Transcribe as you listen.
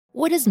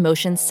What does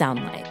motion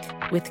sound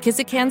like? With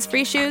Kizikans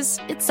free shoes,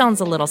 it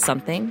sounds a little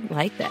something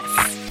like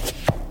this.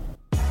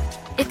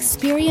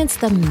 Experience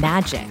the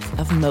magic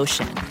of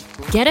motion.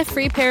 Get a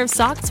free pair of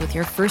socks with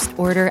your first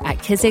order at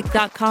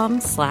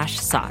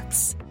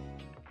kizik.com/socks.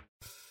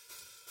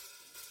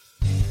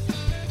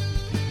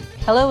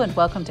 Hello and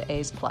welcome to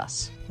A's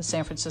Plus, the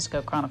San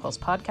Francisco Chronicles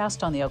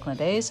podcast on the Oakland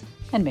A's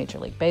and Major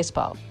League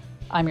Baseball.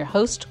 I'm your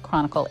host,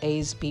 Chronicle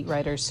A's beat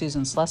writer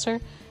Susan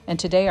Slesser, and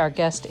today our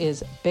guest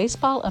is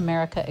Baseball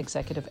America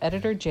Executive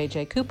Editor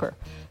J.J. Cooper,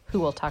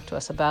 who will talk to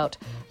us about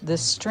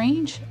this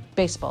strange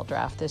baseball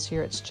draft this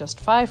year. It's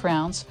just 5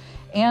 rounds,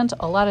 and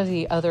a lot of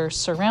the other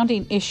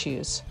surrounding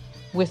issues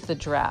with the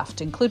draft,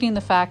 including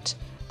the fact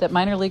that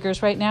minor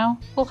leaguers right now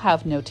will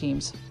have no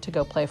teams to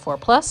go play for,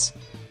 plus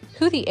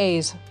who the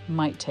A's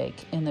might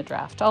take in the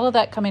draft. All of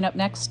that coming up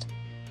next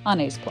on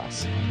A's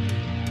Plus.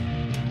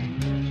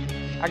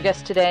 Our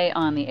guest today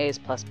on the A's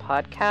Plus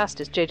podcast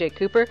is J.J.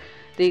 Cooper,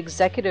 the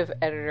executive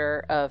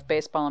editor of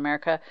Baseball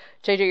America.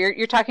 J.J.,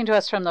 you're talking to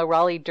us from the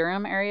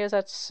Raleigh-Durham area. Is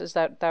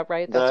that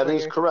right? That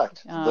is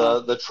correct.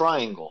 The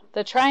Triangle.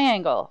 The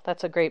Triangle.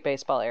 That's a great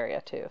baseball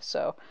area too.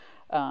 So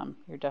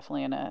you're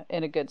definitely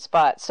in a good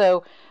spot.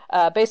 So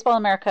Baseball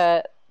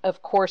America,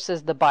 of course,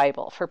 is the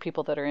Bible for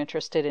people that are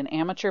interested in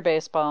amateur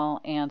baseball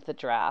and the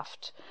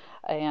draft.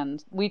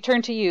 And we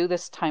turn to you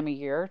this time of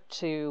year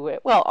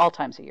all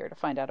times of year, to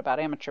find out about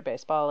amateur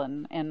baseball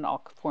and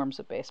all forms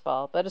of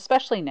baseball, but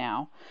especially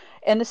now.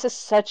 And this is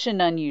such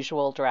an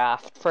unusual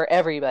draft for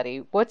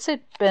everybody. What's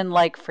it been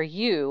like for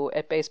you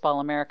at Baseball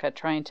America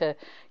trying to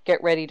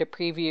get ready to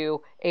preview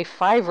a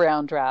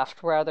 5-round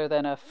draft rather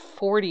than a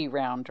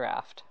 40-round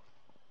draft?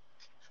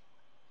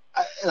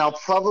 And I'll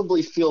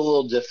probably feel a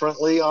little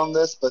differently on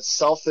this, but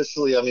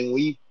selfishly, I mean,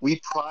 we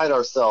pride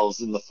ourselves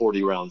in the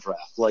 40-round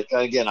draft. Like,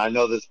 again, I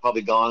know that's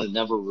probably gone and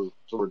never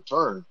to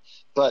return,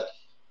 but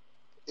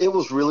it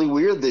was really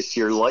weird this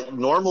year. Like,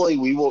 normally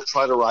we will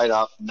try to write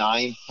up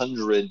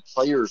 900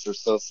 players or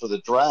so for the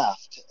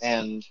draft,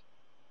 and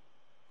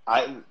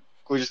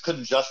we just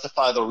couldn't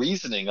justify the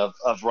reasoning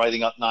of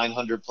writing up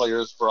 900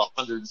 players for a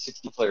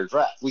 160-player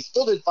draft. We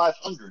still did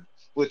 500,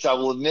 which I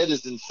will admit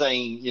is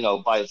insane,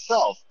 by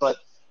itself, but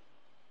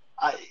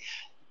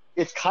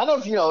it's kind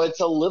of, it's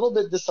a little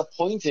bit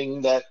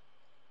disappointing that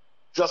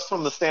just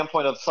from the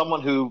standpoint of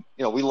someone who,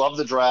 we love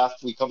the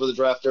draft, we cover the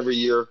draft every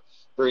year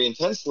very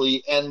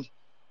intensely, and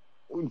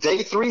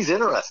day 3 is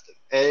interesting.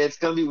 It's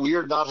going to be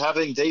weird not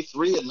having day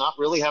 3 and not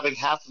really having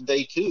half of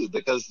day 2,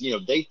 because,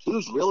 day 2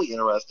 is really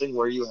interesting,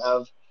 where you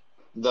have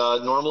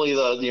normally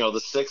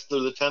the 6th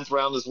or the 10th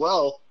round as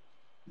well.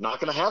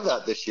 Not going to have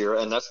that this year,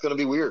 and that's going to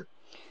be weird.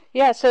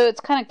 Yeah, so it's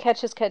kind of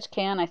catch as catch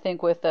can, I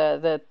think, with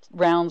the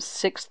rounds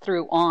 6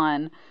 through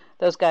on.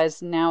 Those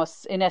guys now,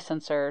 in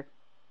essence, are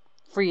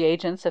free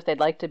agents if they'd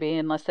like to be,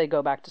 unless they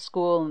go back to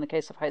school in the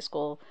case of high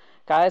school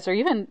guys, or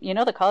even,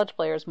 the college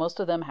players. Most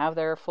of them have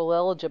their full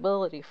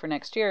eligibility for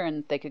next year,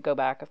 and they could go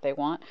back if they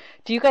want.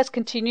 Do you guys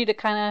continue to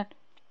kind of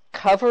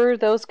cover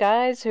those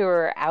guys who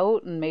are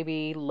out and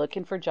maybe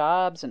looking for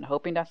jobs and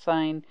hoping to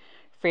sign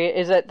free?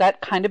 Is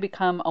that kind of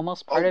become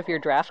almost part of your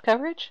draft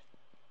coverage?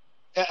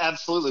 Yeah,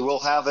 absolutely. We'll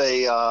have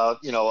a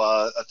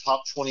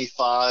top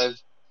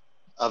 25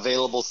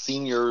 available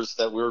seniors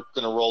that we're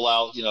going to roll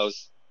out,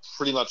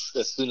 pretty much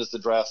as soon as the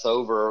draft's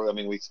over. I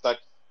mean, we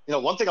expect,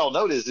 one thing I'll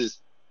note is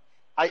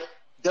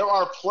there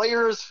are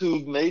players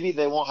who maybe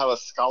they won't have a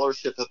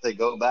scholarship if they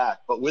go back,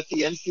 but with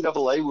the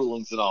NCAA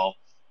rulings and all,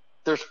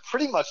 there's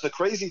pretty much, the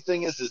crazy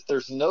thing is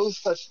there's no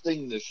such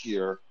thing this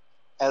year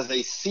as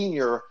a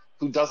senior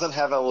who doesn't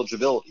have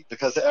eligibility,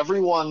 because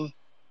everyone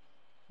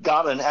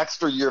got an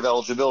extra year of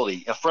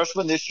eligibility. A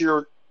freshman this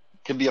year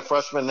can be a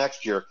freshman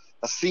next year.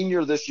 A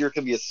senior this year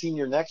can be a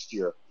senior next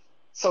year.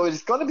 So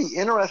it's going to be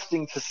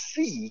interesting to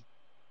see,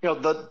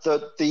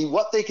 the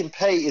what they can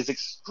pay is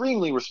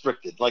extremely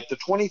restricted. Like the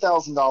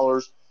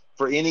 $20,000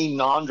 for any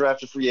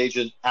non-drafted free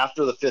agent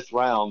after the 5th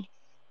round,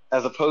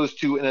 as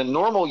opposed to in a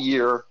normal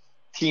year,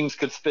 teams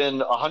could spend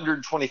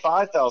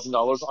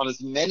 $125,000 on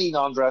as many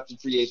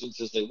non-drafted free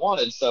agents as they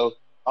wanted. So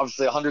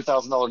obviously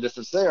 $100,000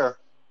 difference there,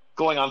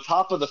 going on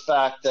top of the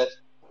fact that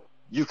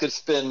you could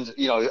spend, a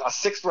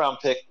 6th round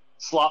pick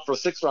slot for a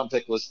 6th round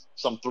pick was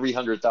some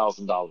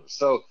 $300,000.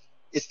 So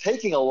it's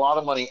taking a lot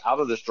of money out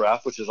of this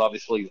draft, which is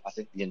obviously, I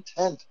think, the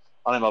intent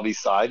on MLB's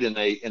side in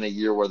a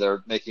year where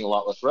they're making a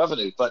lot less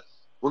revenue. But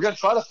we're going to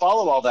try to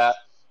follow all that,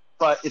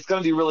 but it's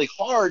going to be really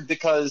hard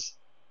because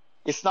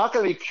it's not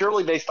going to be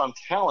purely based on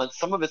talent.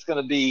 Some of it's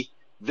going to be,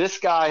 this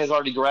guy has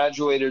already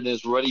graduated and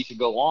is ready to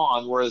go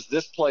on, whereas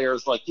this player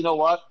is like, you know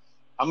what,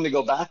 I'm going to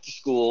go back to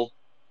school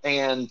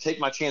and take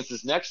my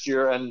chances next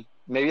year, and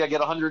maybe I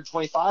get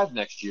 125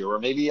 next year, or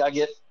maybe I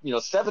get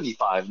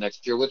 75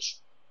 next year, which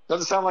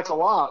doesn't sound like a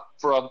lot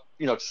for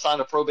to sign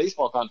a pro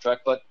baseball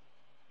contract, but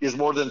is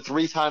more than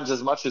 3 times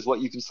as much as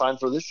what you can sign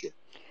for this year.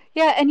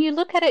 Yeah, and you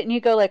look at it and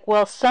you go like,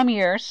 well, some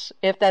years,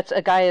 if that's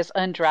a guy is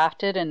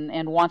undrafted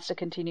and wants to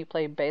continue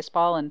playing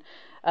baseball and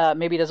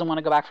maybe doesn't want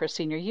to go back for a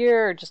senior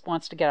year or just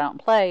wants to get out and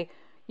play,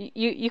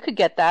 You could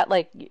get that,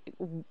 like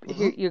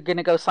Mm-hmm. you're going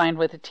to go sign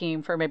with a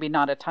team for maybe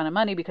not a ton of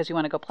money because you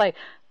want to go play.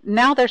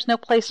 Now there's no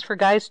place for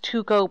guys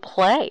to go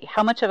play.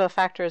 How much of a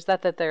factor is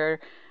that they're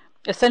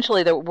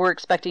essentially that we're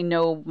expecting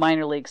no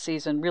minor league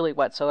season really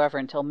whatsoever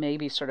until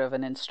maybe sort of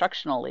an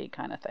instructional league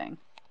kind of thing?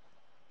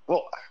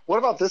 Well, what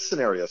about this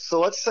scenario? So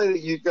let's say that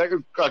you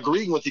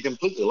agreeing with you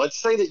completely.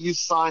 Let's say that you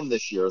signed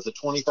this year as a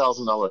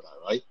 $20,000 guy,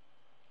 right?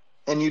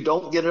 And you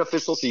don't get an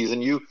official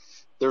season.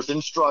 There's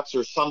instructs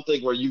or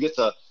something where you get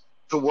to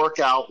work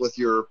out with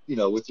your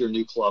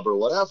new club or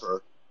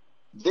whatever.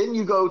 Then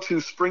you go to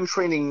spring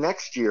training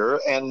next year,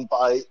 and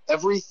by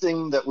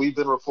everything that we've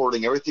been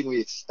reporting, everything we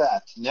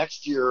expect,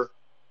 next year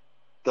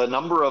the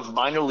number of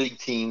minor league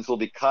teams will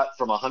be cut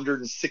from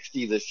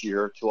 160 this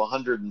year to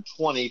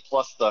 120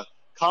 plus the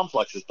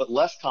complexes, but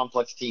less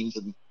complex teams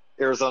in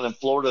Arizona and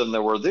Florida than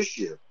there were this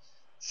year.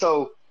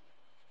 So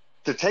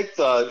to take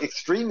the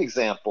extreme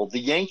example, the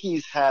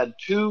Yankees had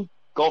 2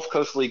 Gulf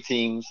Coast League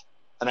teams,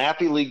 an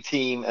Appy League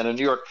team, and a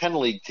New York Penn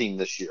League team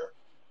this year,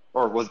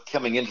 or was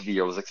coming into the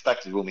year, was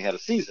expected when we had a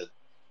season.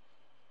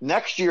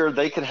 Next year,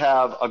 they could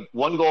have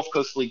one Gulf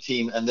Coast League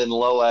team and then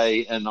low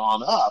A and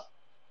on up.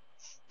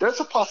 There's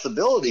a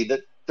possibility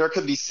that there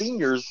could be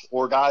seniors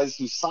or guys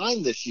who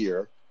signed this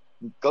year,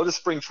 go to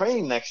spring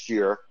training next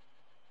year,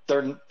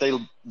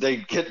 they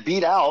get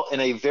beat out in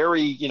a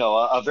very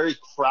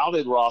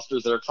crowded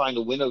rosters that are trying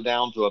to winnow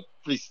down to a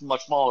pretty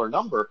much smaller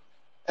number.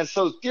 And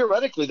so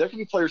theoretically, there could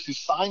be players who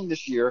signed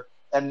this year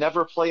and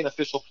never play an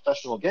official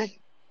professional game,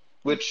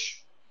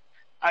 which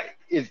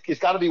it's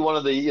got to be one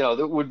of the,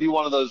 that would be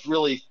one of those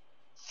really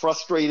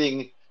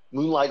frustrating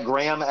Moonlight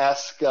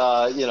Graham-esque,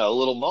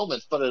 little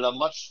moments, but at a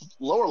much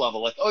lower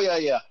level. Like, oh,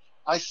 yeah,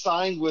 I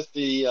signed with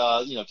the,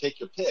 take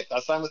your pick. I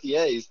signed with the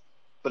A's,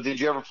 but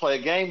did you ever play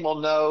a game? Well,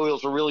 no, it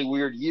was a really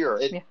weird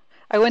year.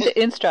 I went to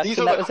Instructs, these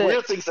and are that the was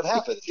weird it. things that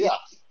happen. Yeah.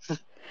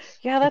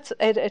 Yeah,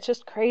 it's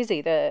just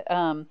crazy that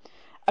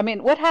I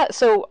mean,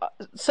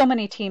 so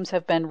many teams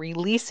have been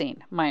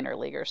releasing minor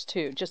leaguers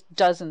too, just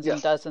dozens and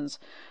Yes. dozens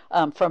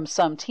from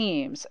some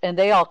teams, and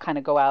they all kind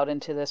of go out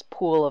into this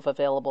pool of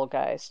available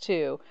guys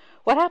too.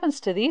 What happens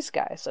to these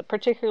guys,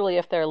 particularly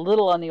if they're a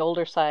little on the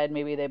older side?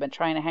 Maybe they've been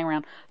trying to hang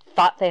around,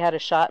 thought they had a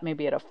shot,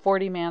 maybe at a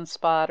 40-man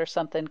spot or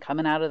something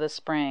coming out of the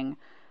spring.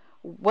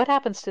 What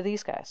happens to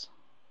these guys?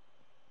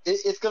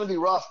 It's going to be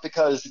rough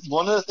because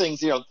one of the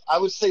things, I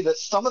would say that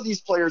some of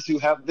these players who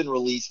have been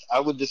released, I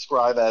would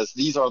describe as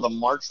these are the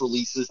March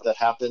releases that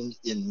happened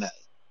in May.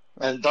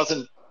 And it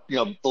doesn't,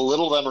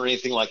 belittle them or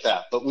anything like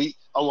that. But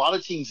a lot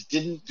of teams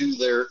didn't do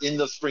their in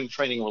the spring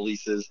training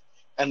releases,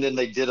 and then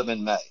they did them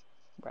in May.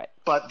 Right.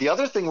 But the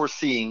other thing we're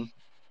seeing,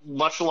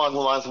 much along the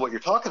lines of what you're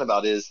talking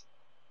about, is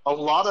a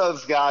lot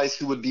of guys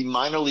who would be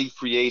minor league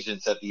free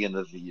agents at the end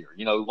of the year.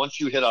 Once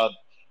you hit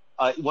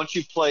once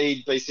you've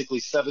played basically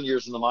 7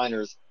 years in the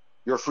minors,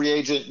 you're a free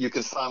agent, you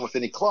can sign with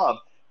any club.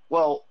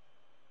 Well,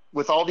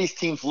 with all these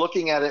teams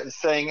looking at it and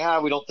saying,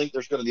 we don't think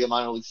there's going to be a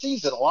minor league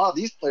season, a lot of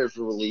these players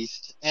were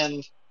released.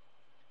 And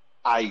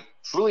I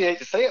truly hate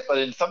to say it, but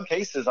in some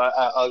cases,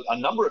 a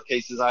number of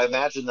cases, I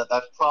imagine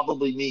that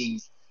probably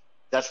means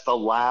that's the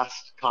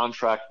last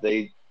contract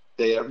that's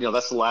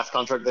the last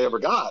contract they ever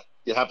got.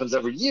 It happens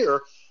every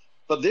year.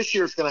 But this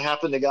year it's going to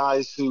happen to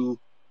guys who,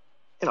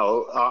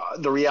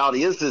 the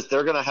reality is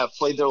they're going to have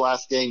played their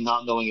last game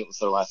not knowing it was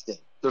their last game.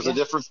 There's a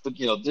difference, but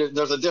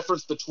there's a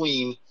difference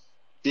between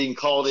being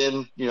called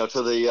in,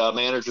 to the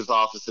manager's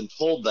office and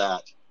told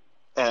that,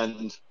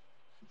 and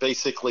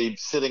basically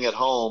sitting at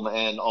home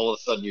and all of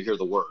a sudden you hear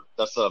the word.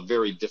 That's a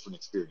very different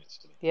experience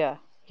to me. Yeah.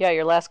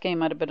 Your last game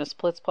might have been a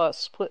split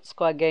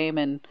squad game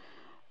in,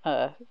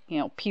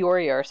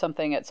 Peoria or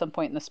something at some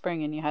point in the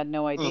spring, and you had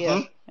no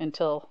idea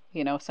until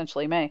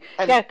essentially May.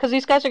 Because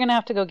these guys are going to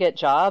have to go get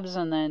jobs,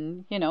 and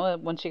then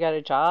once you got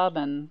a job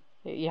and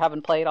you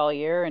haven't played all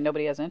year and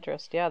nobody has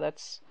interest. Yeah,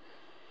 that's.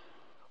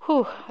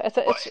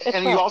 It's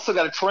and you also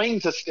got to train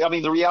to. I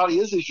mean, the reality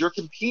is you're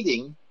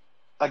competing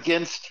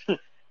against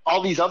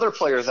all these other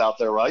players out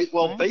there, right?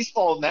 Well,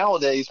 baseball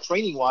nowadays,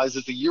 training wise,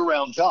 is a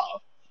year-round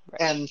job,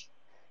 and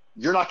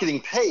you're not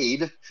getting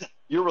paid.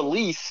 You're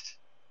released.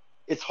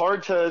 It's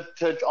hard to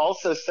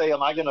also say,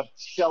 am I going to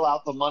shell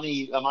out the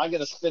money? Am I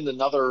going to spend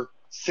another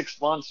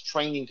 6 months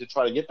training to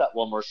try to get that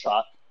one more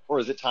shot, or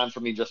is it time for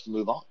me just to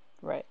move on?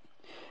 Right.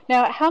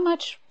 Now, how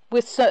much,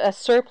 with a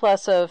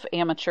surplus of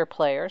amateur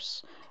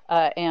players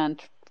and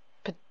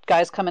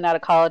guys coming out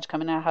of college,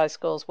 coming out of high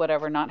schools,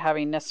 whatever, not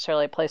having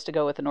necessarily a place to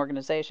go with an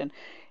organization,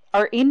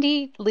 are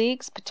indie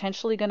leagues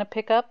potentially going to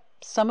pick up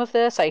some of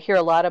this? I hear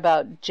a lot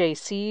about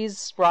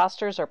JC's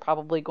rosters are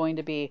probably going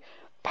to be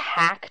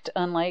packed,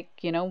 unlike,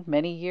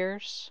 many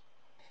years.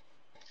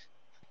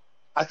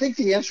 I think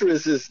the answer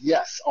is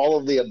yes, all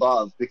of the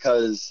above,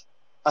 because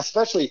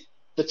especially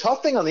the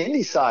tough thing on the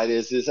indie side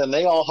is, and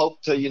they all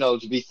hope to,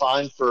 to be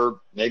fine for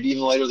maybe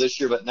even later this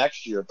year, but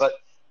next year. But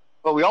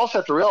we also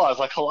have to realize,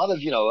 like a lot of,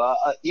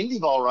 indie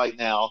ball right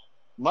now,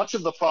 much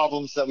of the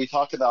problems that we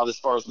talk about as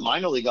far as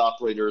minor league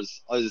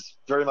operators is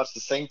very much the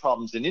same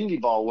problems in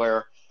indie ball,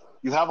 where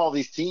you have all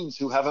these teams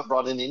who haven't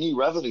brought in any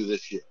revenue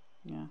this year.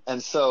 Yeah.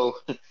 And so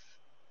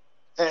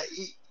that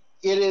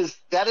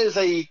is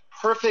a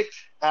perfect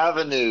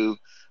avenue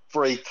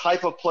for a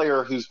type of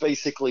player who's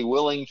basically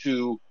willing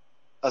to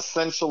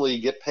essentially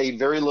get paid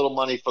very little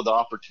money for the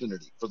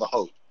opportunity, for the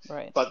hope.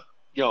 Right. But,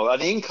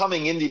 an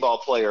incoming indie ball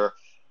player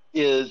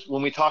is,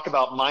 when we talk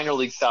about minor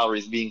league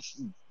salaries being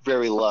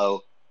very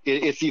low,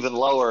 it's even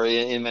lower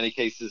in many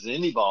cases in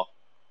indie ball.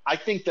 I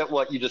think that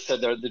what you just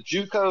said there, the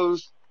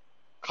JUCOs,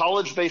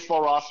 college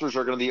baseball rosters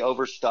are going to be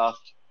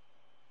overstuffed.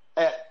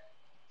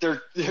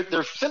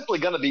 There's simply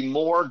going to be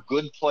more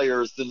good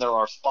players than there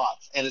are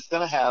spots. And it's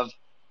going to have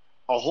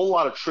a whole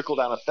lot of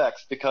trickle-down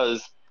effects,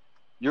 because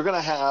you're going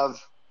to have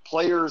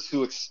players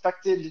who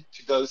expected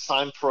to go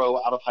sign pro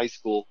out of high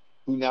school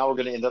who now are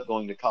going to end up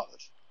going to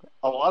college.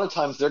 A lot of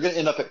times they're going to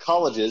end up at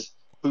colleges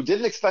who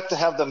didn't expect to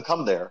have them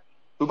come there,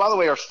 who, by the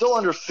way, are still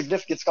under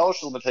significant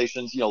scholarship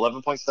limitations,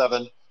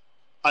 11.7.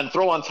 And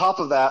throw on top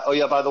of that, oh,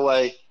 yeah, by the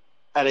way,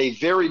 at a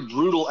very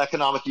brutal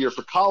economic year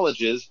for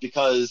colleges,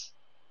 because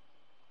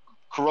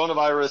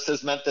coronavirus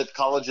has meant that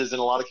colleges in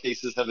a lot of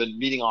cases have been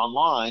meeting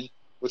online,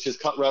 which has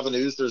cut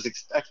revenues. There's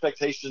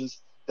expectations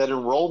that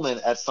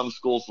enrollment at some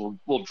schools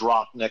will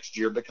drop next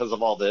year because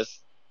of all this.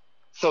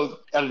 So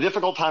at a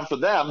difficult time for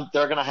them,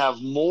 they're going to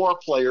have more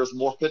players,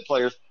 more fit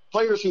players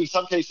who in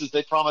some cases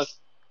they promise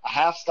a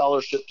half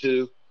scholarship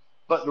to.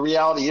 But the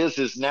reality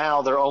is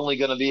now they're only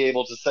going to be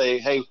able to say,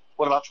 hey,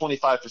 what about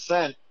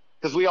 25%?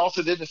 Because we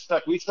also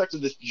we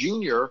expected this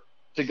junior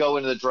to go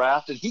into the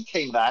draft, and he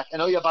came back. And,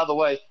 oh, yeah, by the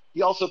way,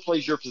 he also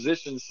plays your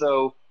position.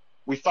 So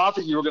we thought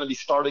that you were going to be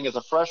starting as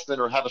a freshman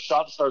or have a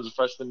shot to start as a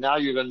freshman. Now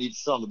you're going to need to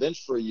sit on the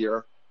bench for a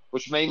year,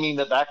 which may mean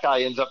that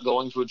guy ends up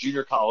going to a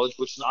junior college,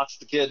 which knocks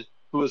the kid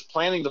who was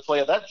planning to play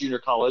at that junior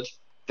college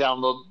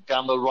down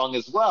the rung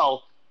as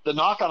well. The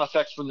knock-on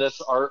effects from this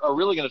are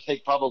really going to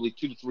take probably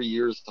 2 to 3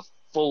 years to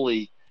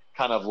fully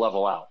kind of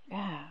level out.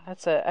 Yeah,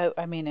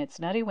 it's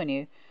nutty when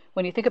you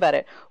think about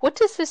it. What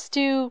does this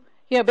do?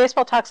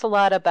 Baseball talks a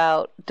lot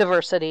about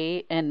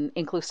diversity and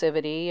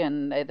inclusivity,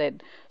 and they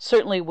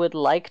certainly would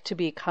like to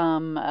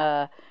become,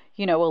 a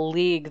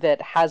league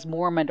that has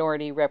more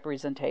minority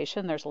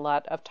representation. There's a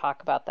lot of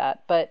talk about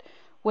that. But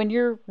when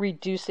you're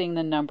reducing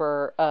the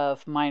number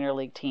of minor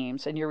league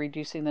teams and you're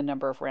reducing the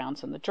number of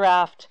rounds in the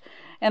draft,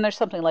 and there's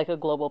something like a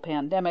global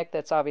pandemic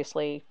that's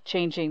obviously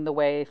changing the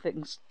way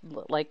things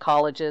like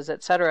colleges,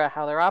 et cetera,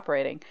 how they're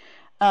operating.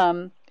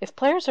 If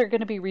players are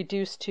going to be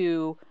reduced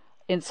to,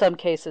 in some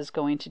cases,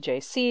 going to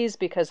JCs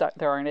because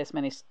there aren't as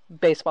many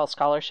baseball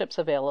scholarships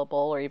available,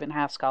 or even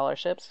half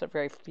scholarships, there are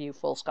very few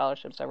full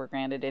scholarships that were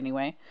granted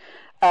anyway,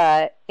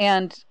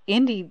 and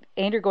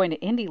you're going to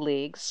indie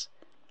leagues,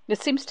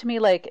 it seems to me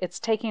like it's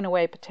taking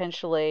away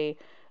potentially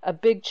a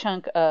big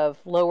chunk of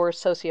lower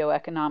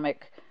socioeconomic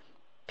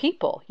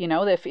people.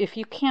 If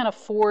you can't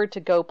afford to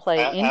go play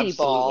indie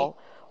ball,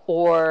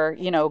 or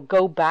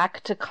go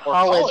back to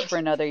college for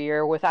another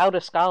year without a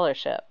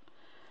scholarship.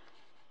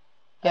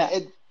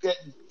 Yeah.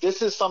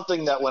 This is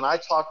something that when I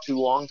talk to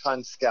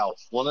longtime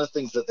scouts, one of the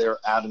things that they're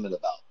adamant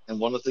about, and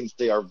one of the things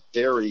they are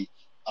very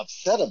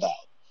upset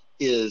about,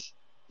 is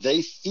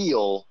they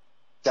feel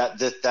that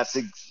that's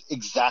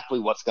exactly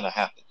what's going to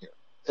happen here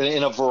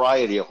in a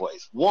variety of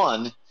ways.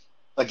 One,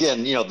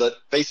 again, the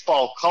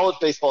college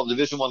baseball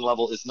Division I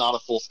level is not a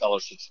full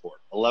scholarship sport.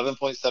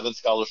 11.7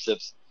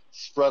 scholarships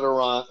spread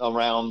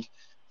around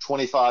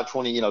 20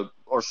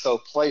 or so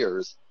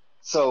players.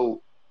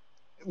 So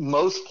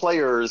most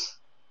players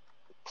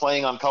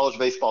playing on college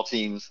baseball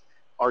teams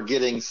are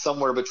getting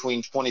somewhere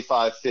between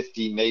 25,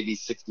 50, maybe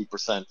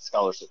 60%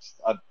 scholarships.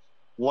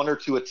 One or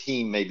two a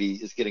team maybe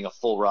is getting a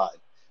full ride.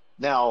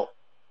 Now,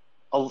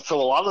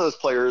 so a lot of those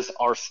players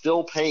are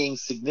still paying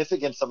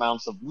significant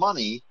amounts of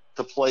money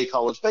to play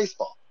college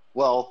baseball.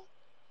 Well,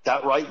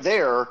 that right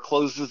there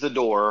closes the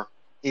door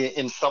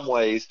in some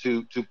ways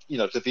to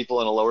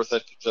people in a lower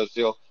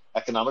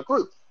socioeconomic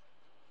group.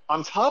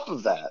 On top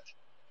of that,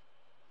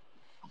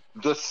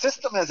 the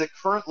system as it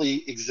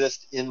currently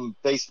exists in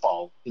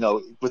baseball,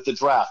 with the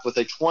draft, with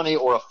a 20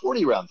 or a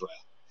 40 round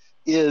draft,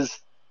 is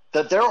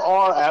that there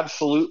are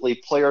absolutely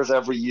players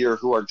every year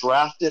who are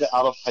drafted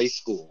out of high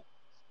school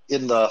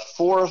in the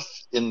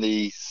 4th, in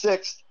the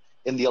 6th,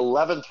 in the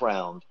 11th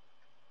round.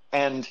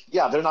 And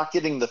yeah, they're not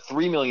getting the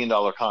 $3 million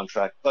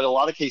contract, but in a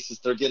lot of cases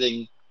they're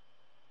getting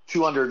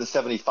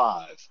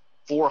 275,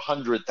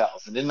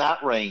 400,000 in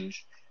that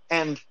range.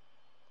 And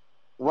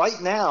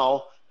right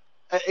now,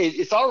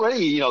 it's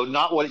already,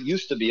 not what it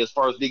used to be as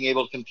far as being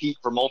able to compete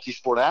for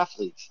multi-sport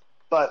athletes.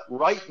 But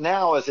right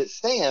now, as it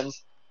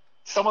stands,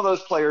 some of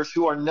those players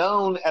who are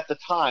known at the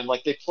time,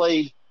 like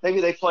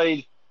maybe they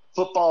played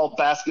football,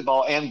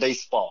 basketball, and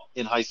baseball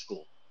in high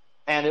school.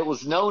 And it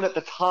was known at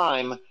the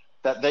time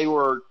that they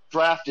were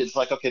drafted. It's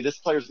like, okay, this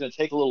player's going to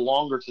take a little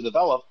longer to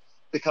develop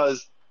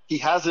because he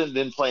hasn't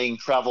been playing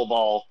travel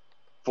ball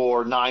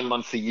for 9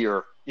 months a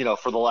year,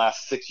 for the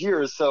last 6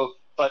 years. So,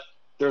 but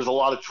there's a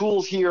lot of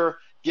tools here.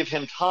 Give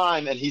him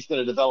time, and he's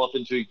going to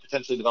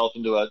potentially develop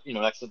into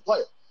an excellent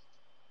player.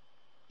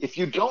 If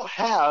you don't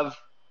have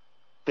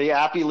the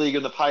Appy League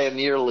and the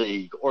Pioneer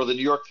League, or the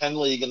New York Penn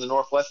League and the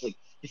Northwest League.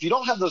 If you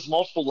don't have those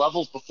multiple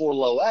levels before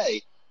low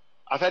A,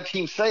 I've had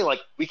teams say, like,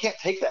 we can't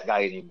take that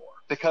guy anymore.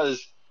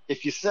 Because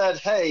if you said,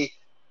 hey,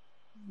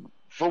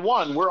 for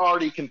one, we're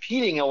already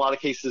competing in a lot of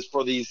cases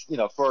for these,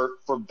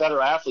 for better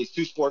athletes,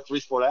 2-sport,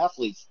 3-sport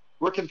athletes.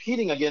 We're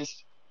competing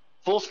against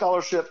full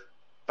scholarship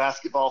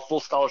basketball, full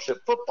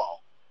scholarship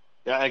football.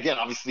 Yeah, again,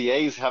 obviously the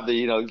A's have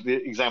the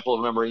example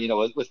of memory,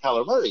 with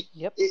Kyler Murray.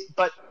 Yep.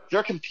 But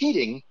they're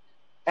competing.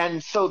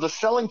 And so the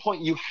selling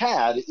point you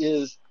had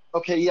is,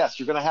 okay, yes,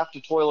 you're going to have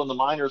to toil in the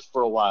minors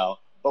for a while,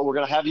 but we're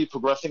going to have you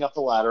progressing up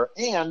the ladder.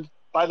 And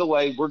by the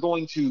way, we're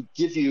going to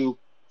give you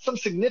some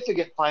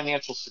significant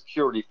financial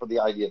security for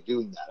the idea of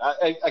doing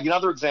that.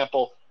 Another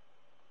example,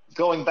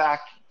 going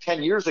back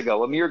 10 years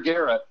ago, Amir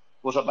Garrett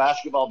was a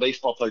basketball,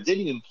 baseball player,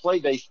 didn't even play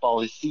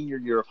baseball his senior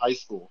year of high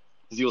school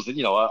because he was,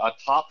 a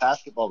top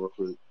basketball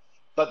recruit.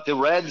 But the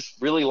Reds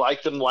really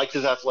liked him, liked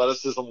his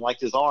athleticism, liked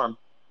his arm,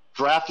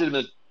 drafted him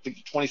in the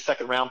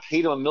 22nd round,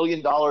 paid him $1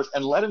 million,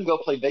 and let him go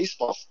play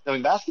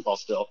basketball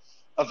still.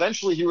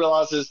 Eventually, he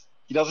realizes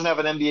he doesn't have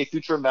an NBA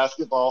future in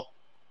basketball,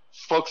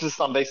 focuses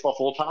on baseball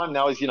full time.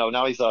 Now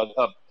he's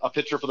a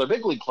pitcher for their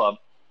big league club.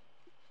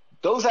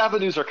 Those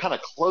avenues are kind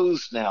of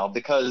closed now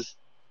because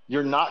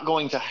you're not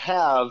going to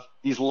have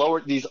these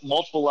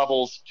multiple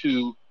levels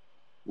to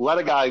let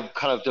a guy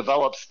kind of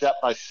develop step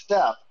by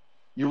step.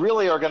 You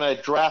really are going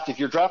to draft, if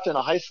you're drafting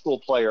a high school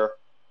player,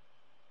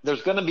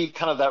 there's going to be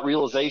kind of that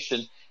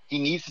realization he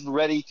needs to be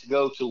ready to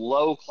go to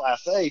low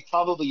Class A,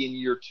 probably in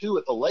year 2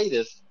 at the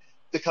latest,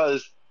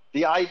 because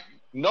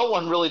no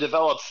one really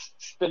develops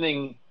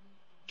spending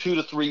 2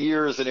 to 3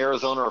 years in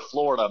Arizona or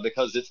Florida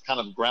because it's kind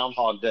of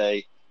Groundhog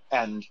Day,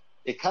 and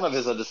it kind of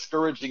is a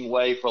discouraging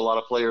way for a lot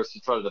of players to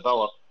try to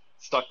develop,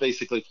 stuck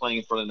basically playing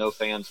in front of no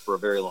fans for a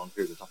very long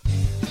period of time.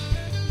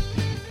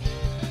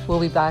 We'll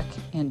be back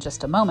in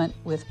just a moment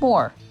with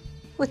more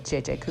with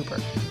JJ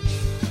Cooper.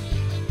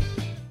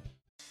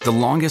 The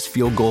longest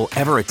field goal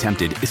ever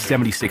attempted is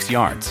 76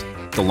 yards.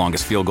 The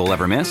longest field goal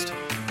ever missed?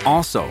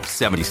 Also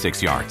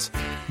 76 yards.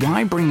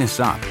 Why bring this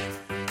up?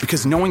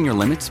 Because knowing your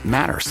limits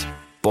matters,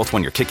 both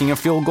when you're kicking a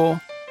field goal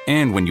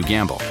and when you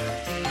gamble.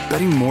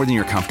 Betting more than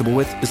you're comfortable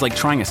with is like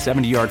trying a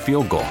 70-yard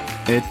field goal.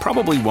 It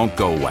probably won't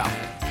go well.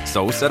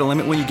 So set a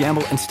limit when you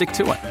gamble and stick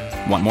to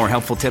it. Want more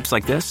helpful tips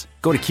like this?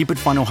 Go to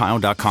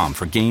keepitfunohio.com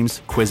for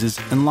games, quizzes,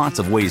 and lots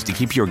of ways to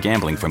keep your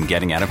gambling from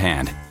getting out of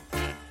hand.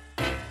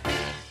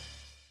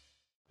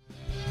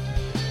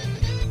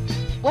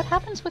 What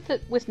happens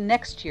with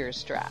next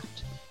year's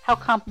draft?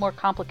 How more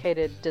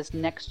complicated does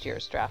next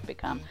year's draft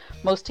become?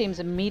 Most teams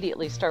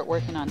immediately start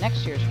working on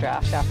next year's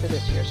draft after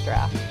this year's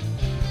draft.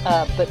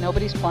 But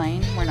nobody's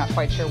playing. We're not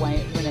quite sure when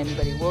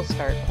anybody will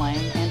start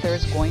playing. And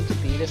there's going to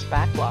be this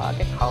backlog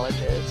at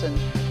colleges, and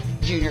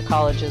junior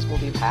colleges will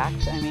be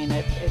packed. I mean,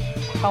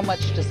 how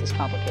much does this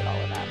complicate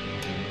all of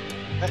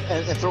that?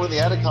 And throw in the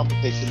added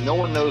complication, no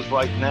one knows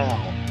right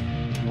now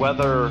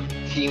whether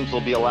teams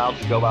will be allowed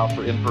to go out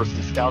for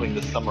in-person scouting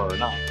this summer or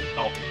not.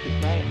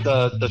 Right.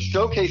 The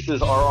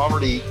showcases are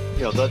already,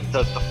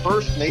 the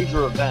first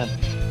major event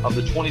of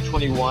the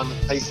 2021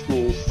 high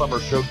school summer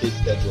showcase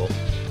schedule.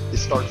 It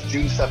starts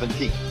June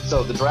 17th.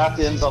 So the draft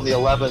ends on the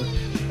 11th,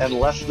 and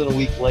less than a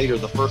week later,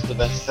 the first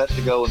event's set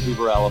to go in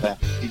Hoover, Alabama,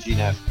 PG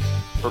National,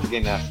 Perfect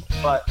Game National.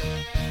 But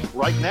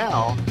right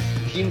now,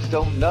 teams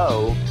don't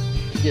know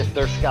if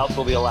their scouts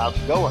will be allowed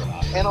to go or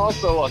not. And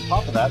also on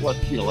top of that, let's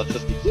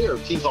just be clear,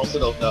 teams also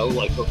don't know,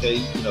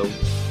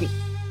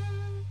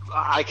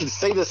 I can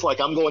say this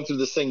like I'm going through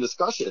the same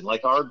discussion.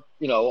 Like our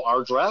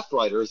draft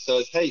writer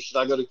says, hey, should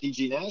I go to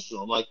PG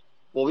National? I'm like,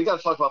 well, we got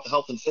to talk about the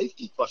health and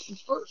safety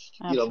questions first,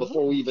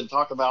 before we even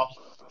talk about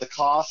the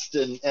cost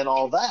and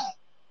all that.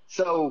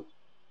 So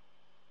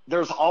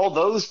there's all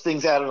those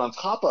things added on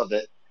top of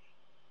it.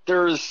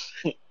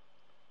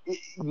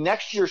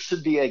 Next year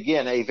should be,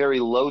 again, a very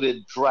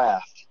loaded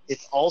draft.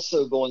 It's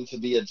also going to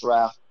be a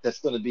draft that's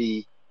going to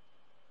be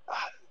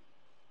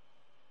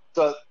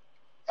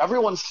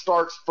everyone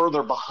starts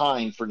further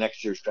behind for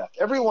next year's draft.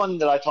 Everyone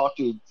that I talked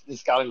to in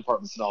scouting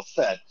departments and all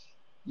said,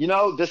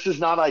 this is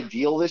not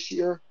ideal this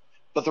year.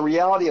 But the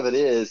reality of it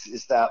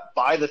is that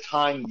by the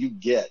time you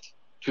get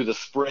to the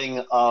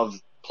spring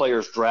of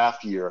players'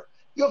 draft year,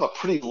 you have a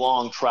pretty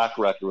long track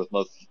record with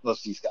most of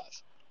these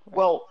guys.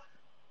 Well,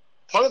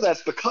 part of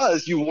that's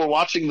because you were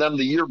watching them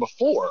the year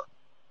before,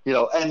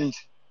 and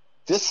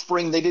this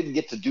spring they didn't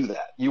get to do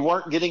that. You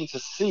weren't getting to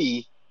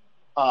see,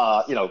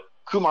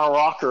 Kumar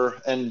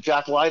Rocker and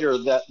Jack Leiter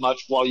that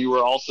much while you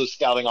were also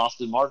scouting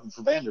Austin Martin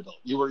for Vanderbilt.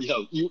 You were,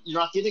 you're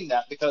not getting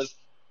that because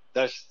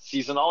the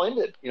season all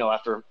ended,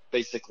 after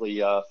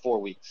basically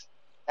 4 weeks.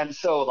 And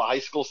so the high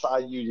school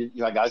side, you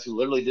had guys who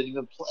literally didn't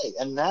even play.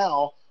 And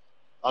now,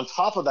 on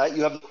top of that,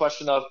 you have the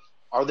question of,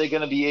 are they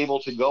going to be able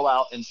to go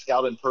out and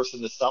scout in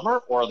person this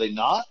summer, or are they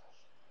not?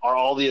 Are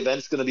all the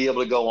events going to be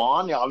able to go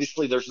on?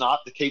 Obviously, there's not.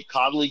 The Cape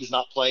Cod League is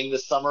not playing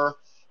this summer.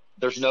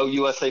 There's no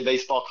USA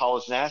Baseball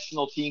College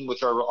National Team,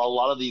 which are a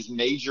lot of these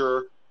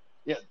major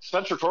Yeah,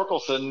 Spencer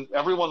Torkelson,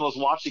 everyone was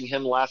watching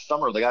him last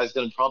summer. The guy's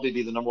going to probably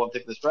be the number one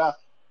pick in this draft.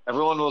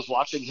 Everyone was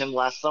watching him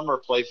last summer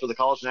play for the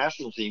college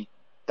national team.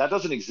 That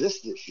doesn't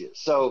exist this year.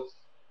 So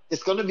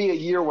it's going to be a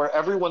year where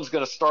everyone's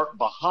going to start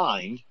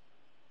behind,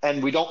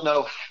 and we don't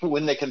know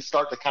when they can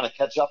start to kind of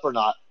catch up or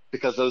not,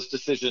 because those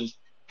decisions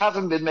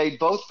haven't been made,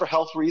 both for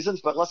health reasons,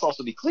 but let's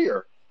also be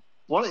clear.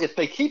 If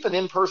they keep an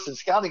in-person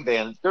scouting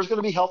ban, there's going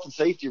to be health and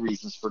safety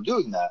reasons for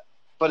doing that.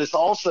 But it's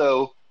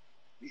also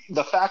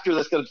the factor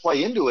that's going to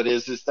play into it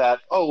is that,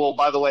 oh, well,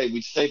 by the way,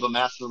 we save a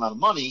massive amount of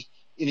money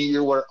in a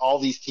year where all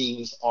these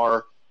teams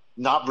are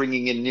not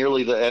bringing in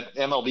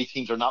MLB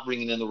teams are not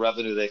bringing in the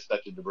revenue they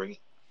expected to bring in.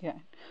 Yeah.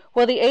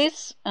 Well, the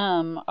A's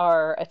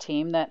are a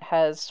team that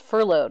has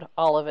furloughed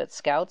all of its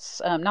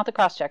scouts, not the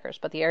cross-checkers,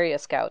 but the area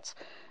scouts,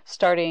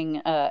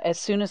 starting as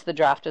soon as the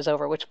draft is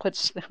over, which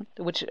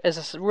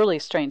is a really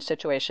strange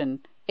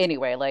situation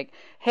anyway. Like,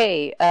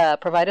 hey,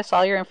 provide us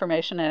all your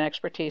information and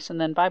expertise,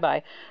 and then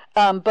bye-bye.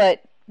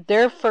 But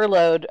they're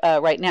furloughed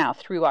right now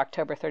through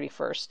October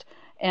 31st.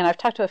 And I've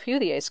talked to a few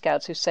of the A's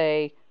scouts who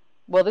say,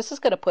 well, this is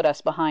going to put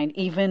us behind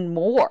even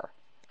more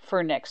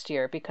for next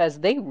year because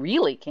they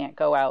really can't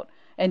go out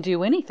and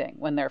do anything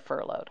when they're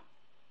furloughed.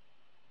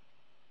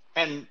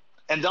 And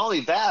not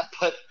only that,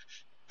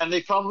 and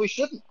they probably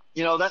shouldn't.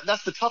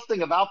 That's the tough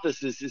thing about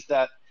this is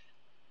that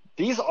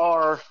these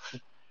are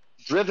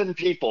driven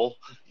people.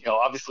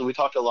 Obviously we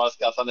talk to a lot of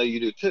scouts. I know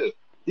you do too.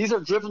 These are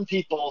driven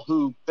people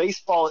who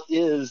baseball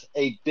is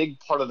a big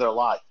part of their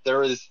life.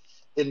 There is,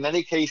 in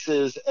many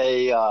cases,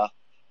 it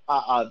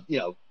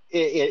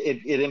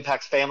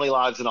impacts family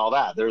lives and all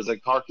that. There's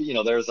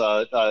there's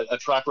a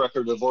track record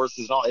of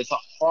divorces and all. It's a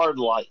hard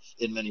life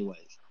in many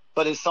ways,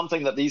 but it's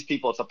something that these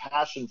people, it's a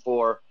passion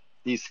for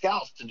these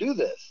scouts to do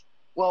this.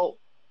 Well,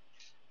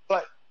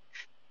 but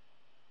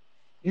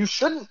you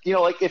shouldn't,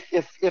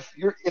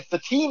 if the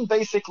team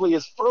basically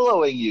is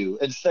furloughing you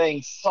and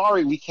saying,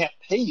 sorry, we can't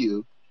pay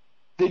you,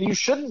 then you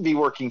shouldn't be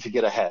working to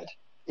get ahead,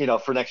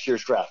 for next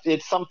year's draft.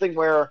 It's something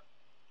where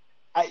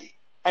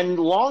and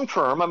long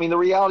term, I mean, the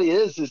reality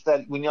is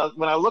that when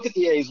I look at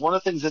the A's, one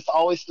of the things that's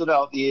always stood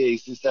out with the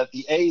A's is that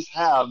the A's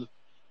have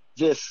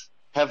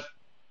a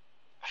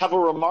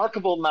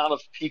remarkable amount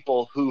of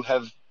people who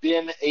have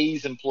been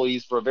A's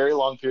employees for a very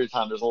long period of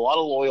time. There's a lot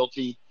of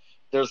loyalty.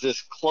 There's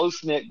this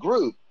close-knit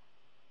group.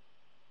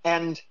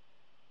 And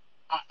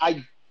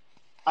I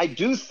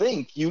do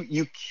think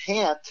you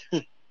can't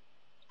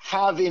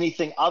have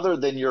anything other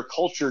than your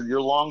culture,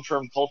 your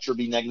long-term culture,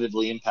 be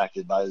negatively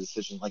impacted by a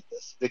decision like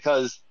this,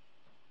 because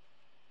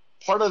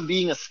part of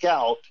being a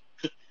scout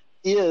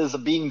is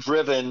being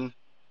driven,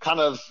 kind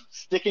of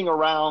sticking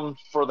around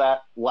for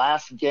that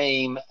last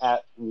game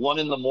at 1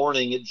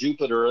 a.m. at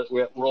Jupiter at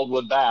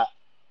Worldwood Bat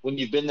when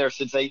you've been there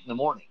since 8 a.m.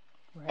 Right.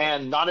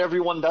 And not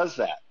everyone does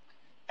that.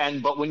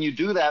 But when you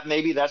do that,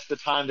 maybe that's the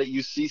time that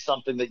you see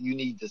something that you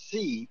need to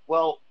see.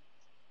 Well,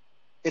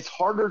 it's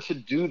harder to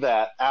do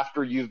that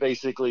after you've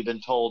basically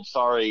been told,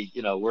 sorry,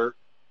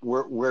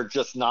 we're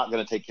just not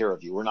going to take care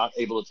of you. We're not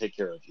able to take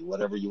care of you,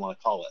 whatever you want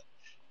to call it.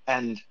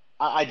 And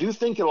I do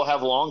think it'll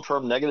have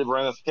long-term negative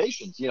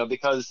ramifications,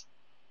 because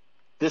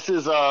this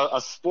is a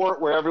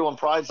sport where everyone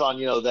prides on,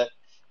 that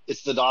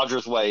it's the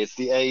Dodgers way, it's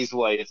the A's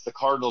way, it's the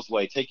Cardinals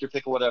way, take your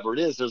pick of whatever it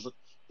is.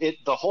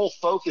 The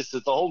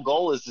whole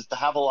goal is to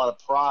have a lot of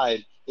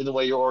pride in the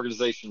way your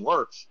organization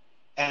works.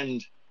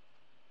 And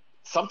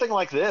something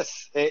like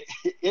this,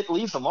 it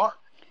leaves a mark.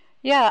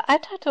 Yeah, I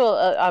talked to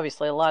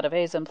obviously a lot of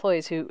A's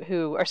employees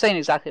who are saying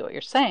exactly what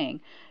you're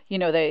saying.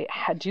 They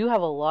do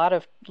have a lot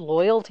of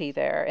loyalty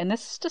there. And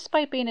this is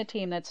despite being a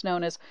team that's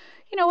known as,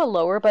 a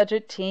lower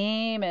budget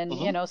team and,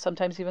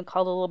 sometimes even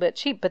called a little bit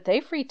cheap. But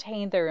they've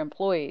retained their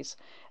employees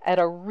at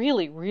a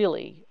really,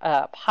 really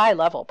high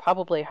level,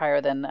 probably higher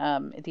than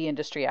the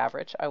industry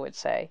average, I would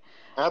say.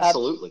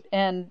 Absolutely.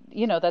 And,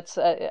 that's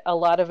a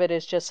lot of it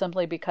is just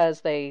simply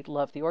because they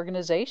love the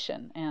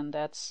organization. And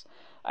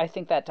I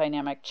think that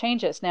dynamic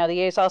changes. Now,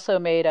 the A's also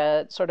made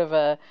a sort of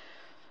a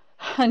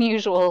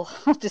unusual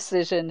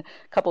decision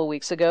a couple of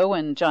weeks ago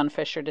when John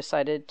Fisher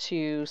decided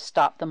to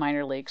stop the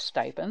minor league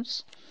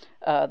stipends,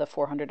 the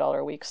 $400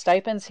 a week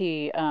stipends.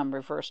 He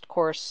reversed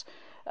course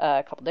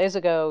a couple days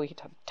ago. He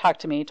talked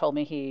to me, told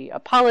me he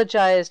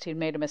apologized, he'd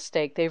made a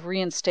mistake. They've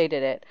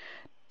reinstated it.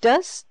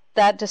 Does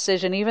that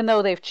decision, even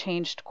though they've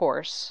changed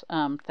course,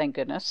 thank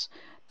goodness,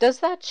 does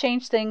that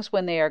change things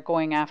when they are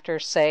going after,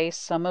 say,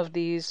 some of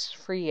these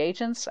free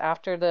agents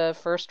after the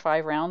first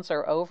 5 rounds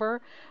are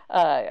over?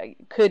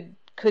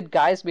 Could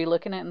guys be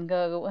looking at it and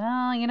go,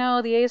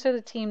 well, the A's are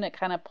the team that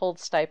kind of pulled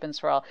stipends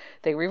for all.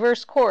 They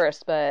reversed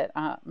course, but,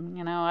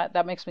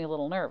 that makes me a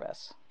little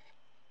nervous.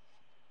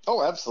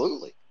 Oh,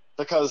 absolutely.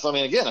 Because, I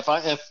mean, again,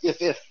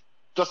 if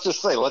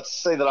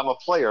let's say that I'm a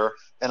player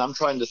and I'm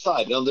trying to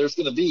decide, there's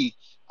going to be,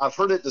 I've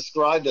heard it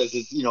described as,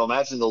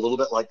 imagine a little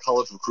bit like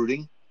college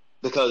recruiting,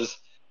 because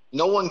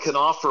no one can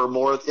offer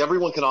more.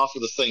 Everyone can offer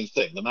the same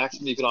thing. The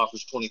maximum you can offer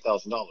is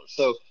 $20,000.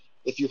 So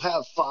if you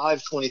have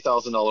 5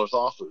 $20,000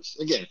 offers,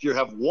 again, if you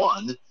have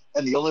one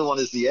and the only one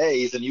is the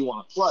A's and you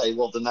want to play,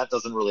 well, then that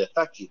doesn't really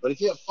affect you. But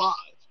if you have 5,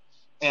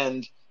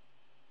 And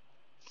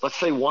let's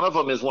say one of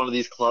them is one of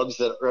these clubs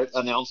that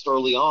announced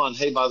early on,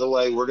 hey, by the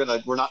way, we're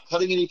not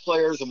cutting any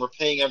players and we're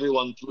paying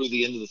everyone through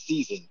the end of the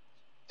season.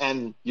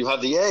 And you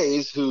have the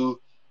A's who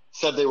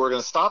said they were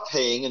going to stop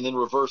paying and then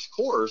reverse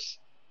course.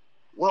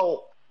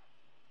 Well,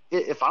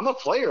 if I'm a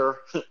player,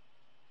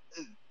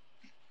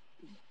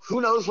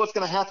 who knows what's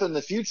going to happen in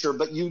the future,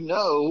 but you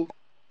know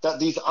that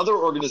these other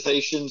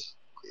organizations,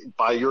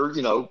 by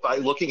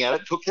looking at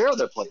it, took care of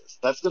their players.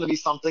 That's going to be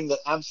something that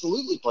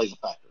absolutely plays a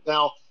factor.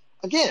 Now,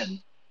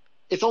 again,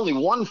 it's only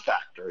one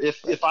factor.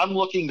 If I'm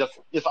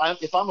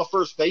a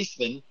first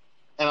baseman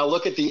and I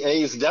look at the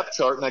A's depth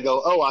chart and I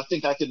go, oh, I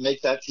think I could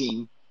make that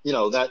team,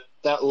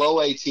 that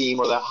low A team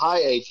or that high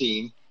A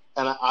team,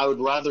 and I would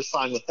rather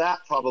sign with that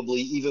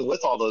probably, even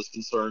with all those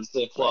concerns,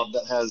 than a club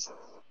that has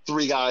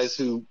three guys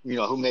who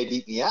may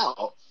beat me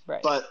out.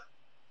 Right. But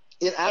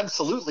it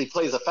absolutely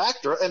plays a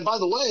factor. And by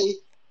the way,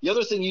 the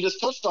other thing you just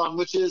touched on,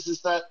 which is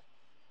that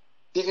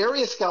the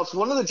area scouts,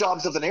 one of the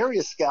jobs of an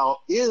area scout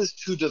is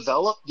to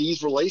develop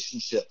these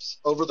relationships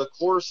over the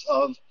course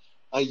of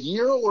a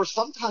year or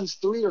sometimes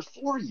 3 or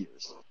 4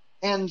 years.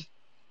 And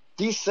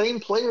these same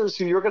players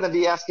who you're going to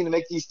be asking to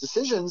make these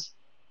decisions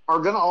are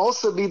going to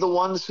also be the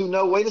ones who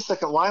know, wait a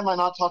second, why am I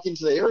not talking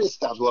to the area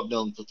scout who I've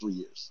known for 3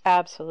 years?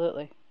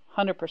 Absolutely.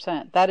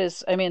 100%. That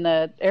is,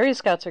 the area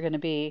scouts are going to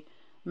be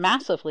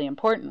massively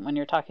important when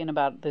you're talking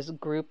about this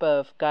group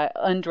of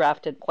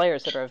undrafted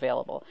players that are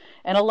available.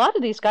 And a lot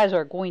of these guys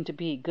are going to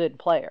be good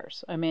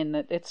players.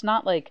 It's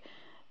not like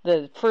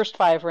the first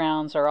 5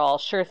 rounds are all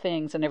sure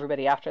things and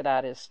everybody after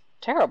that is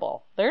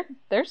terrible.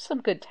 There's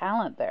some good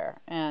talent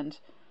there. And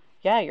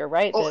yeah, you're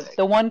right.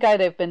 The one guy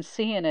they've been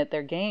seeing at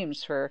their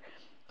games for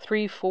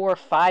 3, 4,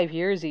 5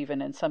 years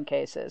even in some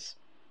cases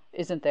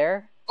isn't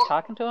there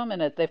talking to him,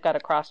 and they've got a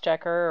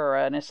cross-checker or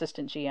an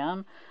assistant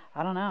GM.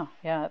 I don't know.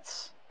 Yeah,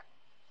 it's...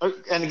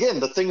 And again,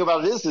 the thing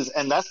about it is,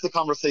 and that's the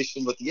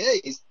conversation with the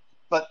A's,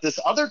 but this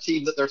other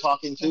team that they're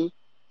talking to,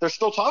 they're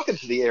still talking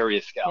to the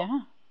area scout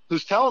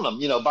who's telling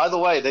them, by the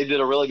way, they did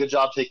a really good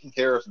job taking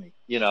care of me.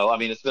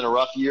 It's been a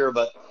rough year,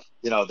 but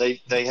they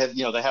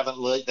haven't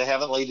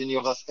laid any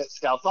of us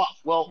scouts off.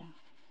 Well,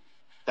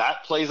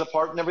 that plays a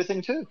part in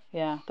everything too.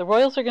 Yeah, the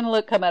Royals are going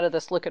to come out of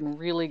this looking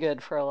really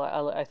good for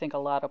I think a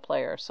lot of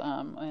players,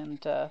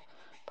 and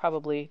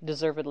probably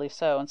deservedly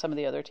so, and some of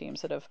the other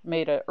teams that have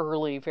made an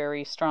early,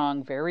 very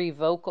strong, very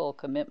vocal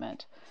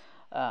commitment.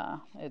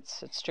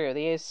 It's true.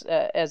 The A's,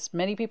 as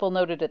many people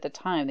noted at the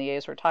time, the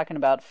A's were talking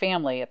about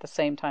family at the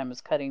same time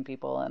as cutting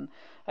people, and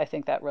I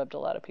think that rubbed a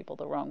lot of people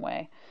the wrong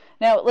way.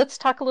 Now, let's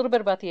talk a little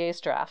bit about the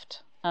A's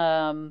draft.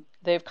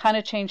 They've kind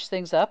of changed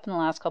things up in the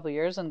last couple of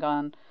years and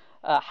gone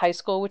high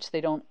school, which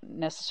they don't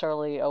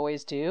necessarily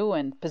always do,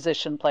 and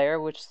position player,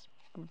 which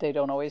they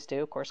don't always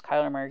do. Of course,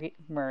 Kyler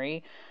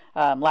Murray.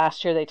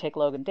 Last year they take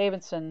Logan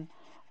Davidson.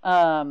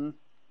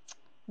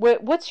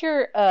 What's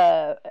your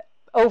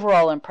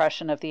overall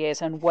impression of the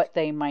A's and what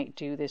they might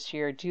do this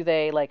year? Do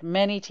they, like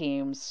many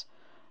teams,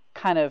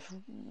 kind of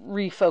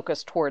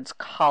refocus towards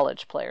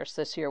college players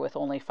this year with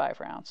only 5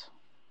 rounds?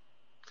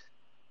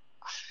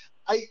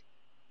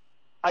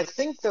 I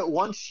think that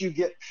once you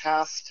get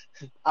past,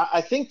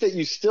 I think that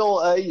you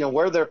still,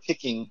 where they're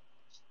picking,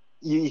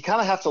 you kind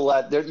of have to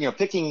let,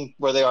 picking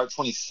where they are at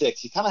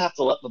 26, you kind of have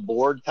to let the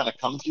board kind of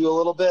come to you a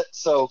little bit.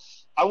 So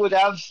I would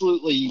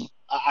absolutely,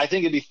 I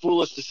think it'd be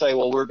foolish to say,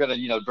 well, we're going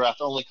to,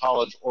 draft only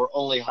college or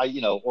only high,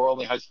 or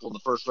only high school in the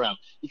first round.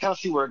 You kind of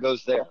see where it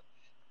goes there.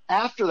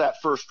 After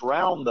that first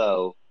round,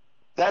 though,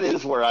 that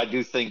is where I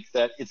do think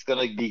that it's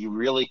going to be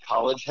really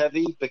college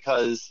heavy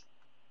because,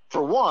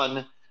 for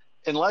one,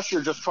 unless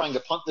you're just trying to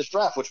punt this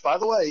draft, which, by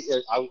the way,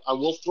 I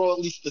will throw at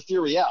least the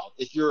theory out.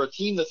 If you're a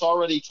team that's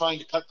already trying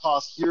to cut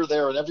costs here,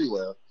 there, and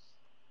everywhere,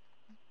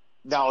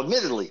 now,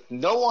 admittedly,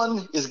 no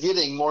one is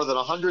getting more than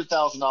 $100,000 in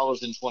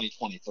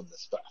 2020 from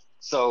this draft.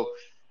 So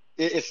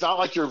it's not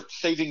like you're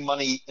saving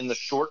money in the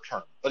short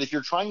term. But if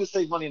you're trying to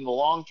save money in the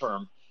long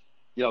term,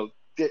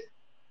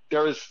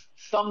 there is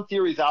some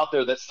theories out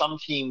there that some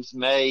teams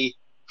may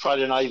try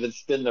to not even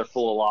spend their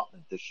full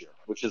allotment this year,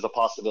 which is a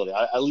possibility.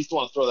 I at least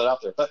want to throw that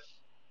out there. But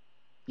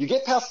you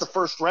get past the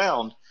first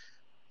round,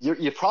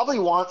 you probably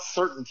want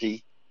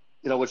certainty,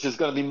 which is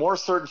going to be more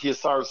certainty as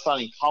far as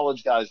signing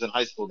college guys than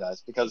high school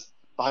guys because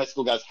the high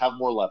school guys have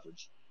more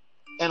leverage.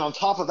 And on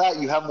top of that,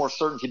 you have more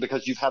certainty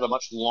because you've had a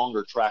much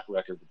longer track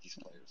record with these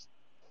players.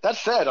 That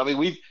said,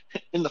 we've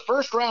in the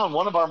first round,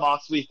 one of our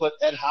mocks, we put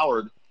Ed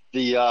Howard,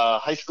 the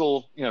high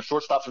school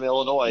shortstop from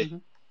Illinois,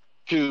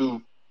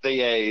 to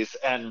the A's,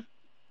 and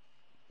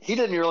he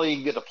didn't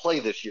really get to play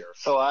this year.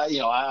 So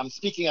I'm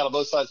speaking out of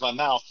both sides of my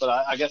mouth, but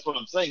I guess what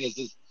I'm saying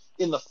is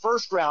in the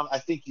first round, I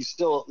think you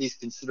still at least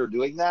consider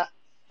doing that.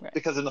 Right.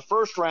 Because in the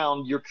first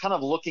round, you're kind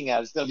of looking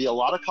at it's going to be a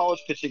lot of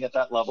college pitching at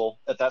that level,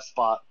 at that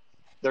spot.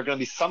 There are going to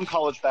be some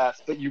college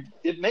bats, but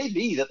it may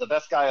be that the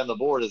best guy on the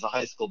board is a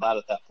high school bat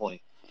at that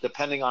point,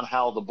 depending on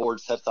how the board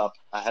sets up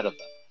ahead of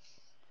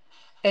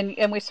them.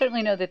 And we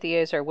certainly know that the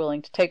A's are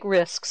willing to take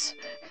risks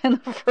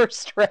in the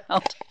first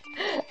round.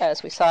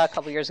 as we saw a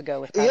couple years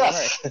ago with Kyler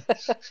Yes.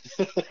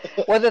 Murray.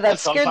 Whether that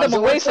scared them Sometimes it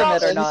away works from out,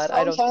 it or and not,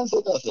 I don't. sometimes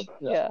it doesn't.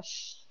 Yeah.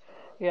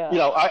 Yeah. You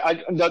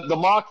know, the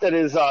mock that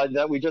is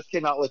that we just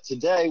came out with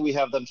today, we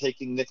have them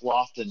taking Nick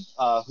Lofton,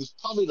 who's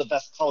probably the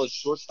best college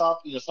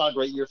shortstop. You know, it's not a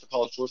great year for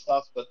college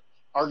shortstops, but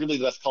arguably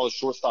the best college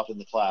shortstop in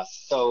the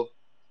class. So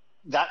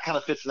that kind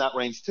of fits in that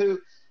range too.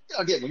 You know,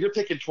 again, when you're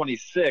picking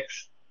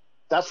 26,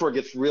 that's where it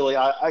gets really.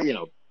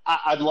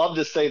 I'd love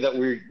to say that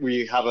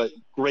we have a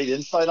great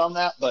insight on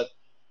that, but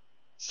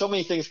so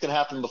many things can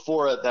happen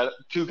before it that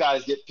two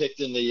guys get picked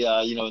in the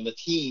in the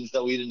teens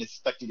that we didn't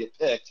expect to get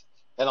picked,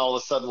 and all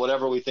of a sudden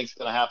whatever we think is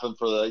going to happen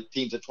for the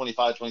teams at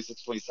 25,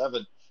 26,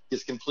 27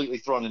 gets completely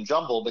thrown in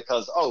jumble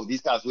because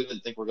these guys we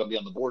didn't think were going to be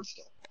on the board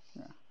still.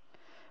 Yeah.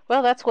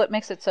 Well, that's what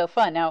makes it so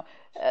fun. Now,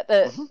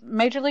 the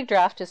Major League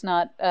Draft is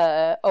not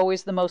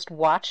always the most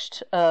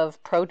watched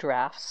of pro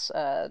drafts.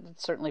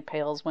 It certainly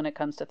pales when it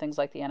comes to things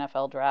like the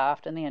NFL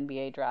draft and the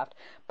NBA draft.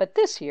 But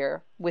this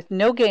year, with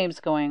no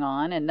games going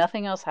on and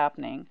nothing else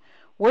happening,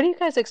 what are you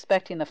guys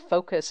expecting the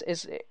focus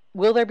is?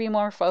 Will there be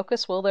more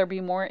focus? Will there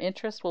be more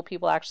interest? Will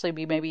people actually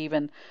be maybe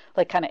even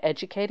like kind of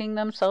educating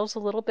themselves a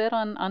little bit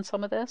on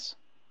some of this?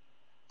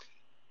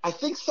 I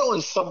think so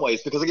in some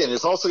ways, because again,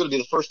 it's also going to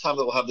be the first time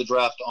that we'll have the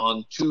draft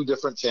on two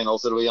different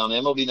channels. It'll be on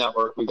MLB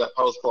Network. We've got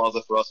Carlos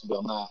Peraza for us to be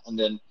on that, and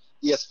then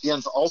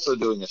ESPN's also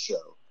doing a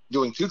show,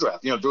 doing two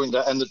drafts. You know, doing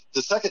that, and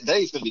the second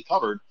day is going to be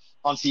covered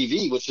on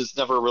TV, which has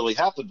never really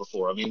happened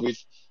before. I mean,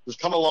 we've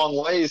come a long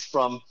ways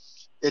from.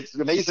 It's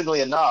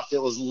amazingly enough,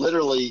 it was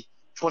literally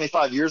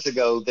 25 years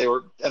ago.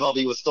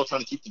 MLB was still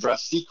trying to keep the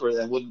draft secret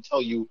and wouldn't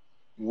tell you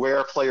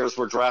where players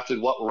were drafted,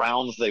 what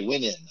rounds they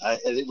went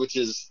in, which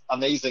is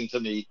amazing to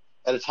me.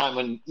 At a time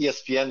when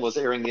ESPN was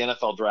airing the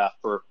NFL draft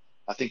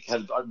I think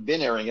had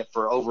been airing it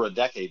for over a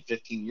decade,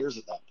 15 years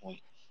at that point.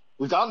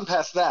 We've gotten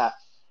past that.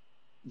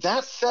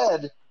 That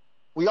said,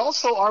 we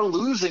also are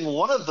losing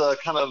one of the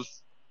kind of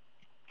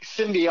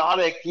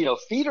symbiotic,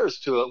 feeders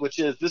to it, which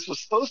is this was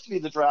supposed to be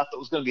the draft that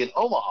was going to be in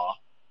Omaha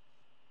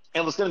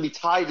and was going to be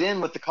tied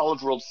in with the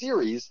College World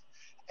Series.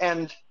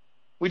 And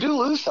we do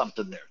lose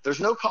something there. There's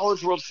no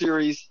College World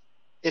Series.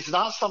 It's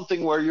not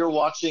something where you're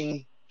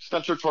watching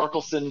Spencer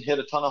Torkelson hit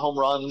a ton of home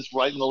runs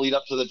right in the lead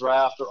up to the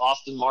draft, or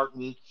Austin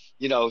Martin,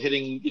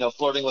 hitting,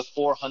 flirting with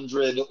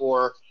 400,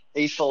 or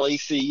Asa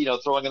Lacy,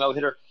 throwing a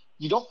no-hitter.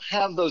 You don't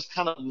have those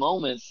kind of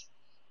moments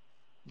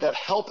that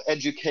help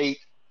educate,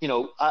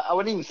 I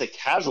wouldn't even say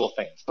casual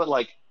fans, but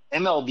like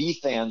MLB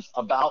fans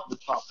about the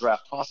top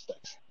draft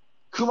prospects.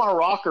 Kumar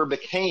Rocker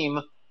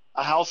became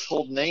a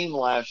household name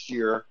last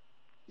year,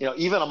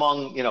 even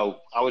among,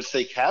 I would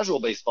say casual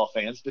baseball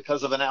fans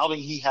because of an outing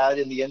he had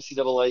in the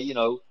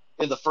NCAA,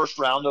 in the first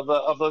round of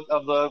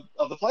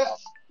the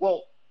playoffs.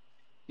 Well,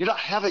 you're not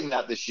having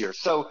that this year.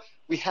 So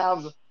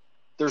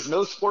there's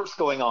no sports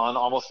going on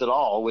almost at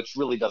all, which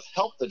really does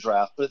help the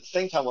draft. But at the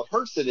same time, what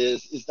hurts it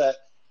is that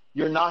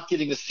you're not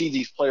getting to see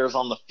these players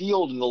on the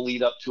field in the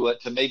lead up to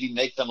it to maybe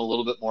make them a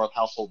little bit more of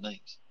household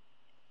names.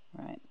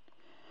 Right.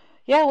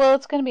 Yeah, well,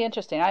 it's going to be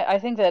interesting. I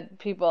think that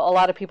a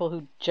lot of people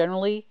who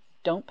generally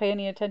don't pay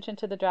any attention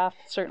to the draft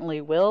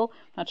certainly will.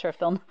 I'm not sure if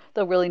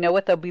they'll really know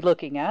what they'll be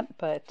looking at,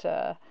 but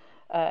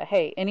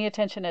hey, any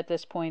attention at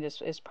this point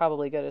is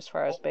probably good as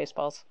far as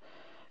baseball's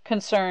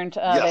concerned.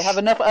 Yes. They have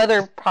enough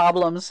other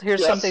problems.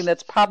 Here's something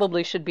that's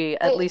probably should be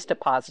at least a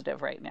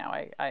positive right now,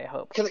 I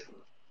hope.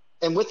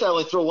 And with that,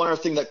 I'll throw one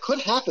other thing that could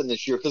happen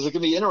this year, because it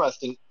could be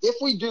interesting. If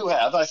we do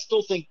I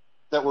still think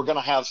that we're going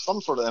to have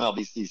some sort of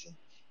MLB season.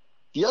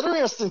 The other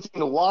interesting thing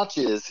to watch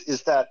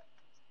is that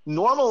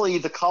normally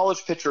the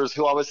college pitchers,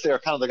 who I would say are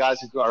kind of the guys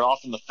who are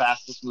often the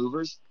fastest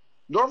movers,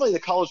 normally the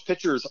college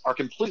pitchers are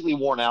completely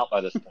worn out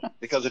by this point,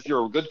 because if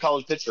you're a good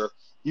college pitcher,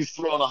 you've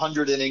thrown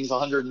 100 innings,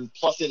 100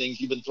 plus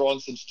innings you've been throwing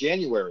since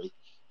January.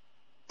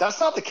 That's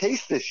not the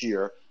case this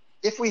year.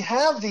 If we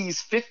have these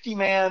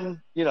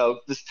 50-man,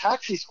 this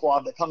taxi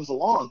squad that comes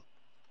along,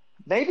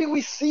 maybe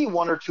we see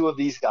one or two of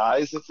these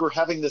guys, if we're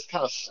having this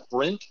kind of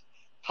sprint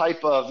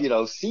type of,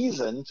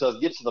 season to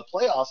get to the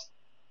playoffs,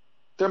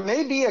 there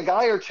may be a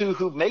guy or two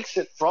who makes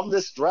it from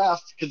this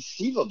draft,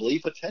 conceivably,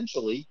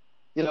 potentially,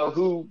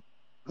 who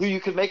you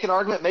could make an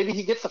argument maybe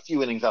he gets a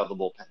few innings out of the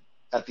bullpen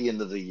at the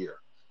end of the year,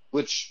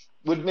 which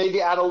would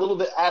maybe add a little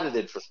bit added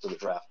interest to the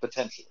draft,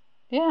 potentially.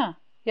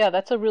 Yeah,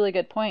 that's a really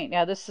good point.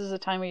 Yeah, this is a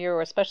time of year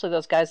where especially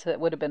those guys that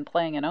would have been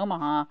playing in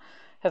Omaha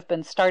have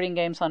been starting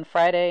games on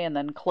Friday and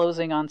then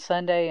closing on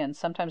Sunday, and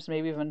sometimes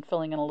maybe even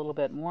filling in a little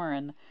bit more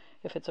and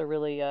if it's a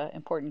really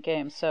important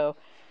game. So,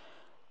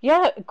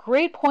 yeah,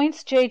 great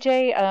points,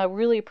 JJ.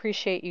 Really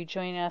appreciate you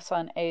joining us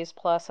on A's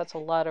Plus. That's a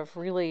lot of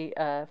really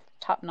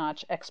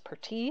top-notch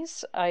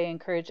expertise. I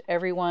encourage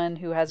everyone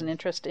who has an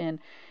interest in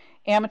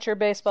amateur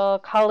baseball,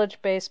 college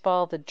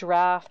baseball, the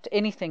draft,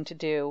 anything to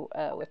do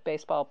with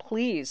baseball,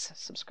 please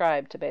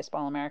subscribe to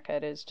Baseball America.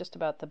 It is just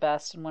about the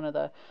best and one of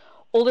the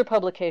older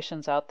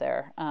publications out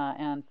there.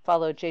 And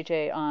follow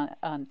JJ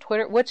on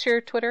Twitter. What's your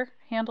Twitter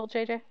handle,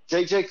 JJ?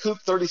 JJ Coop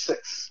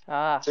 36.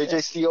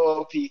 JJ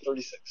COOP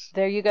 36.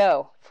 There you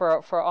go.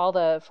 For all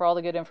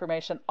the good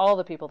information. All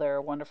the people there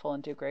are wonderful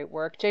and do great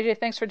work. JJ,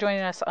 thanks for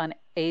joining us on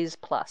A's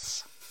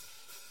Plus.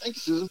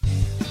 Thanks, Susan.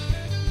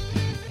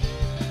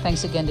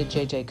 Thanks again to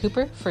JJ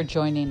Cooper for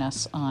joining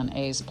us on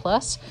A's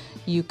Plus.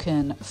 You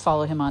can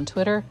follow him on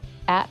Twitter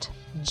at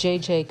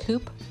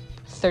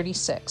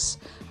JJCoop36.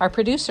 Our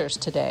producers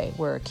today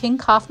were King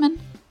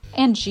Kaufman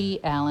and G.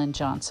 Allen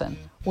Johnson.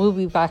 We'll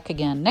be back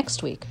again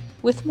next week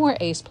with more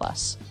A's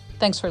Plus.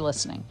 Thanks for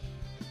listening.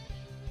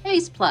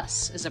 A's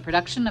Plus is a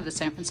production of the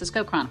San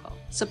Francisco Chronicle.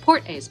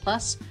 Support A's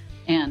Plus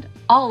and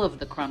all of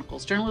the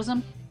Chronicle's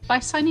journalism by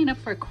signing up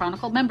for a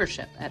Chronicle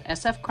membership at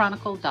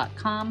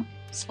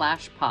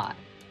sfchronicle.com/pod.